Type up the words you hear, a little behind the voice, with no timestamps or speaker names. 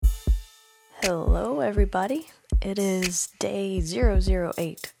Hello, everybody. It is day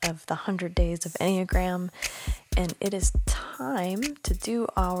 008 of the 100 Days of Enneagram, and it is time to do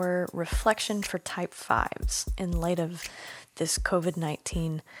our reflection for type 5s in light of this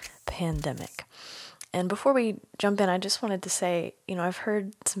COVID-19 pandemic. And before we jump in, I just wanted to say, I've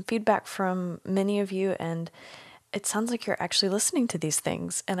heard some feedback from many of you, and it sounds like you're actually listening to these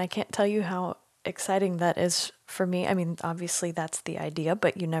things, and I can't tell you how exciting that is for me. I mean, obviously that's the idea,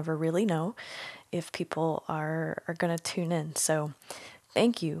 but you never really know if people are going to tune in. So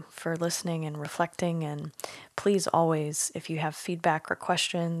thank you for listening and reflecting. And please always, if you have feedback or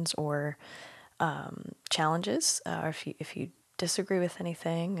questions or challenges, or if you disagree with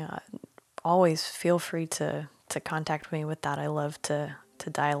anything, always feel free to contact me with that. I love to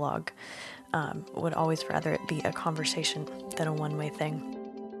dialogue. Would always rather it be a conversation than a one-way thing.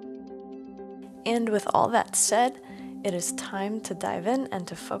 And with all that said, it is time to dive in and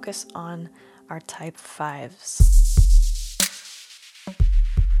to focus on our type 5s.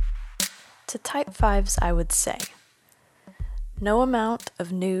 To type 5s, I would say, no amount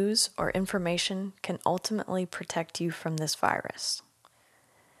of news or information can ultimately protect you from this virus.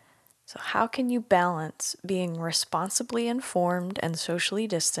 So how can you balance being responsibly informed and socially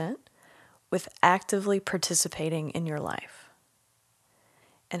distant with actively participating in your life?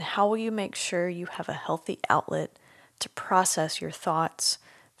 And how will you make sure you have a healthy outlet to process your thoughts,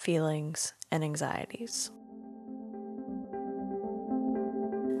 feelings, and anxieties?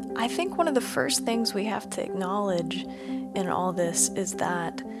 I think one of the first things we have to acknowledge in all this is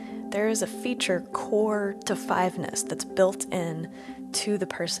that there is a feature core to 5ness that's built in to the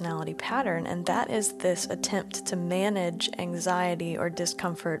personality pattern, and that is this attempt to manage anxiety or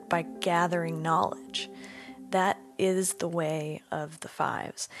discomfort by gathering knowledge. That is the way of the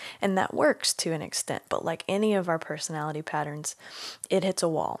 5s, and that works to an extent, but like any of our personality patterns, it hits a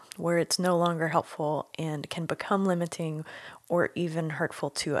wall where it's no longer helpful and can become limiting or even hurtful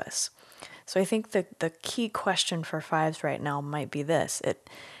to us. So I think the key question for 5s right now might be this: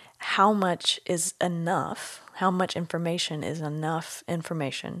 how much is enough? How much information is enough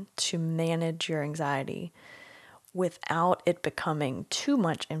information to manage your anxiety without it becoming too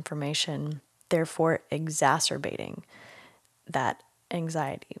much information, therefore exacerbating that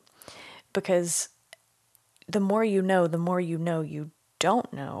anxiety? Because the more you know you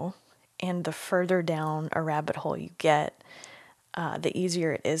don't know, and the further down a rabbit hole you get, the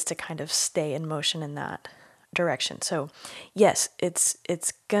easier it is to kind of stay in motion in that direction. So yes, it's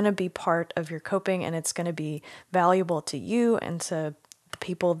going to be part of your coping, and it's going to be valuable to you and to the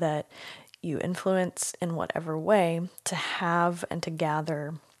people that you influence in whatever way to have and to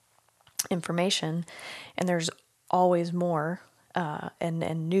gather information. And there's always more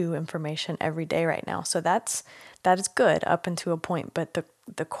and new information every day right now. So that is good up until a point. But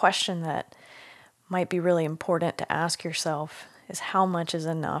the question that might be really important to ask yourself is how much is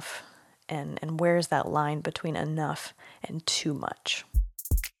enough, and where's that line between enough and too much?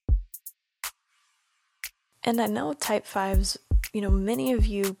 And I know type 5s, many of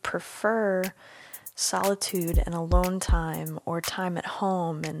you prefer solitude and alone time or time at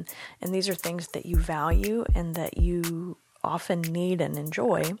home, and these are things that you value and that you often need and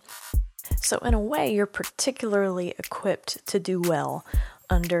enjoy. So in a way, you're particularly equipped to do well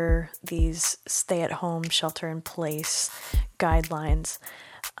under these stay-at-home, shelter-in-place guidelines.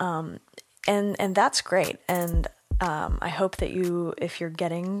 And that's great. And I hope that if you're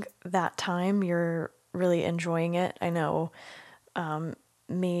getting that time, you're really enjoying it. I know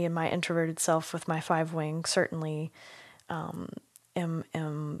me and my introverted self with my 5 wing certainly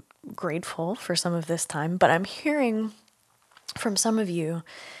am grateful for some of this time. But I'm hearing from some of you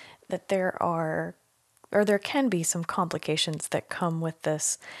that there can be some complications that come with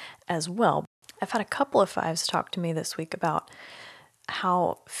this as well. I've had a couple of 5s talk to me this week about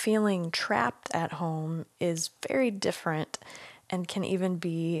how feeling trapped at home is very different and can even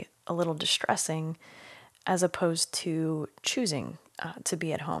be a little distressing as opposed to choosing to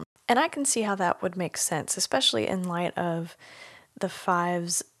be at home. And I can see how that would make sense, especially in light of the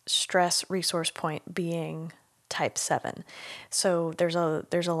 5's stress resource point being type 7. So there's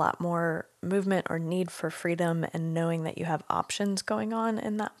a lot more movement or need for freedom and knowing that you have options going on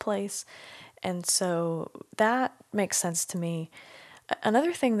in that place. And so that makes sense to me.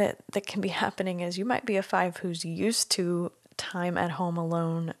 Another thing that can be happening is you might be a 5 who's used to time at home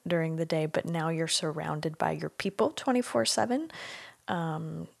alone during the day, but now you're surrounded by your people 24/7,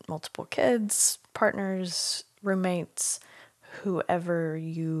 multiple kids, partners, roommates, whoever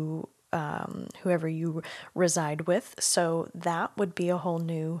you reside with. So that would be a whole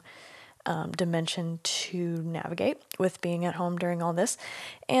new dimension to navigate with being at home during all this.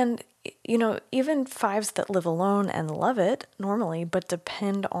 And, even fives that live alone and love it normally, but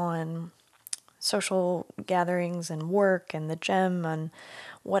depend on social gatherings and work and the gym and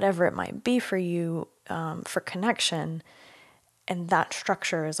whatever it might be for you, for connection, and that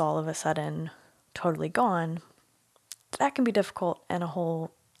structure is all of a sudden totally gone, that can be difficult and a whole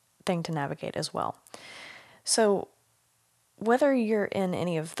thing to navigate as well. So whether you're in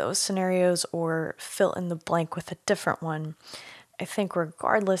any of those scenarios or fill in the blank with a different one, I think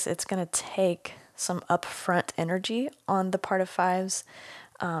regardless, it's going to take some upfront energy on the part of fives,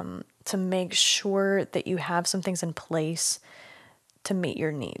 to make sure that you have some things in place to meet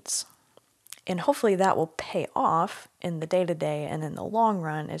your needs. And hopefully that will pay off in the day-to-day, and in the long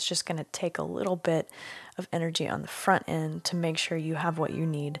run, it's just going to take a little bit of energy on the front end to make sure you have what you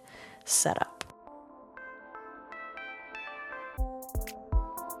need set up.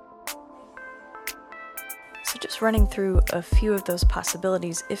 So just running through a few of those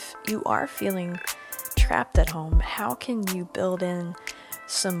possibilities, if you are feeling trapped at home, how can you build in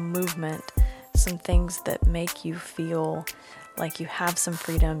some movement, some things that make you feel like you have some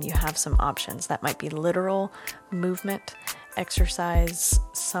freedom, you have some options? That might be literal movement, exercise,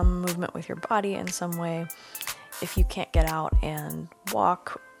 some movement with your body in some way. If you can't get out and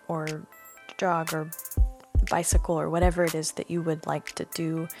walk or jog or bicycle or whatever it is that you would like to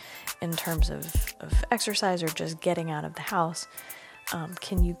do in terms of exercise or just getting out of the house,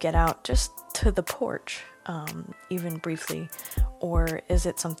 can you get out just to the porch, even briefly? Or is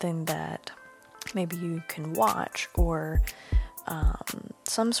it something that maybe you can watch, or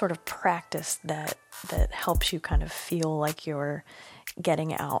some sort of practice that helps you kind of feel like you're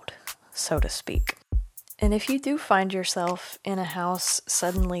getting out, so to speak? And if you do find yourself in a house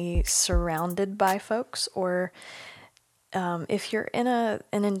suddenly surrounded by folks, or if you're in an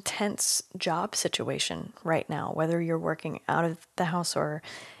intense job situation right now, whether you're working out of the house or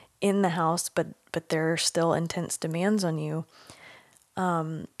in the house, but there are still intense demands on you,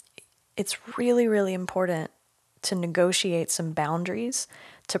 it's really, really important to negotiate some boundaries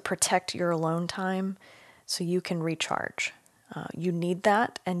to protect your alone time so you can recharge. You need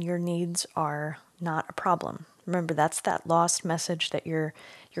that, and your needs are not a problem. Remember, that's that lost message that you're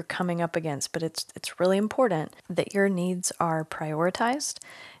coming up against, but it's really important that your needs are prioritized,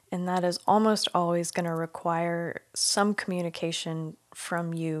 and that is almost always going to require some communication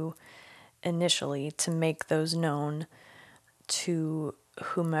from you initially to make those known to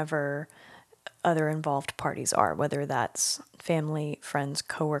whomever other involved parties are, whether that's family, friends,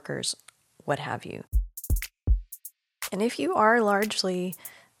 coworkers, what have you. And if you are largely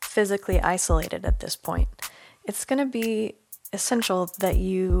physically isolated at this point, it's going to be essential that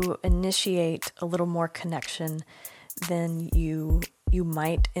you initiate a little more connection than you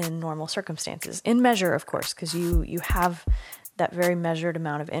might in normal circumstances. In measure, of course, because you have that very measured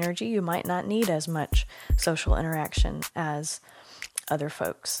amount of energy. You might not need as much social interaction as other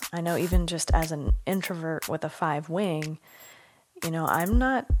folks. I know even just as an introvert with a 5 wing, I'm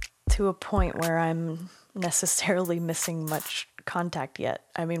not to a point where I'm necessarily missing much contact yet.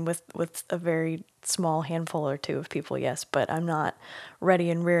 I mean, with a very small handful or two of people, yes, but I'm not ready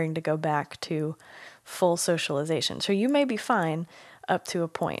and rearing to go back to full socialization. So you may be fine up to a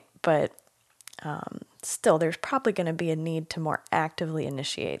point, but still, there's probably going to be a need to more actively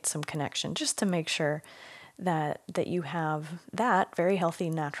initiate some connection just to make sure that you have that very healthy,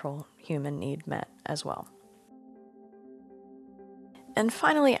 natural human need met as well. And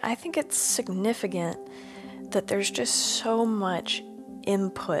finally, I think it's significant that there's just so much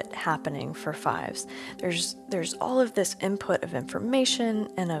input happening for 5s. There's all of this input of information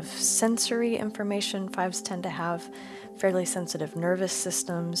and of sensory information. 5s tend to have fairly sensitive nervous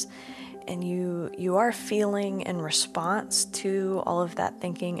systems, and you are feeling in response to all of that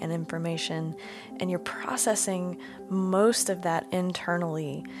thinking and information, and you're processing most of that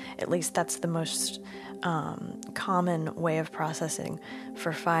internally. At least that's the most common way of processing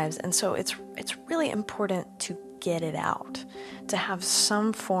for 5s. And so it's really important to get it out, to have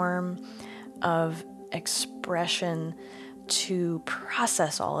some form of expression to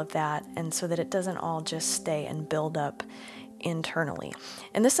process all of that, and so that it doesn't all just stay and build up internally.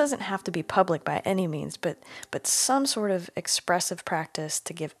 And this doesn't have to be public by any means, but some sort of expressive practice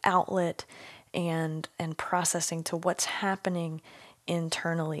to give outlet and processing to what's happening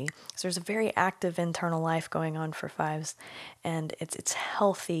internally. So there's a very active internal life going on for 5s, and it's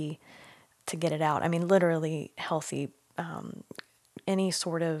healthy to get it out. I mean, literally healthy. Any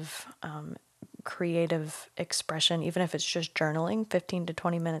sort of creative expression, even if it's just journaling, 15 to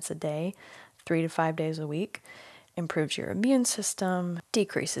 20 minutes a day, 3 to 5 days a week, improves your immune system,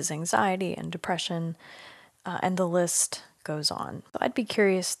 decreases anxiety and depression, and the list goes on. So I'd be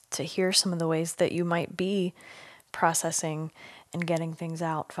curious to hear some of the ways that you might be processing and getting things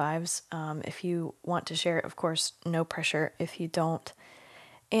out, fives. If you want to share it, of course, no pressure if you don't.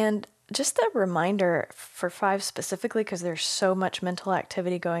 And just a reminder for fives specifically, because there's so much mental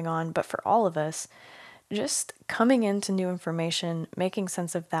activity going on, but for all of us, just coming into new information, making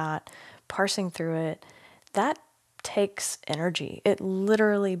sense of that, parsing through it, that takes energy. It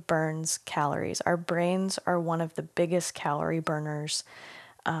literally burns calories. Our brains are one of the biggest calorie burners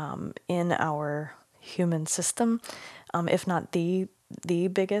in our human system, if not the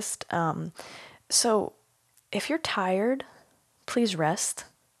biggest. So if you're tired, please rest.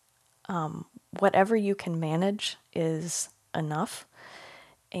 Whatever you can manage is enough.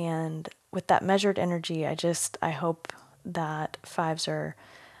 And with that measured energy, I hope that fives are,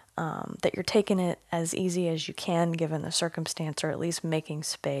 that you're taking it as easy as you can given the circumstance, or at least making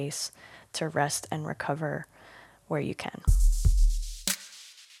space to rest and recover where you can.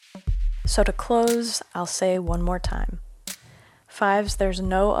 So to close, I'll say one more time. Fives, there's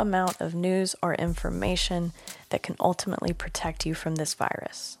no amount of news or information that can ultimately protect you from this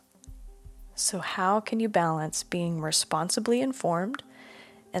virus. So how can you balance being responsibly informed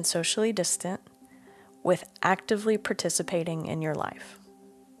and socially distant with actively participating in your life?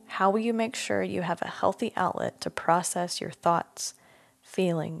 How will you make sure you have a healthy outlet to process your thoughts,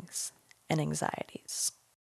 feelings, and anxieties?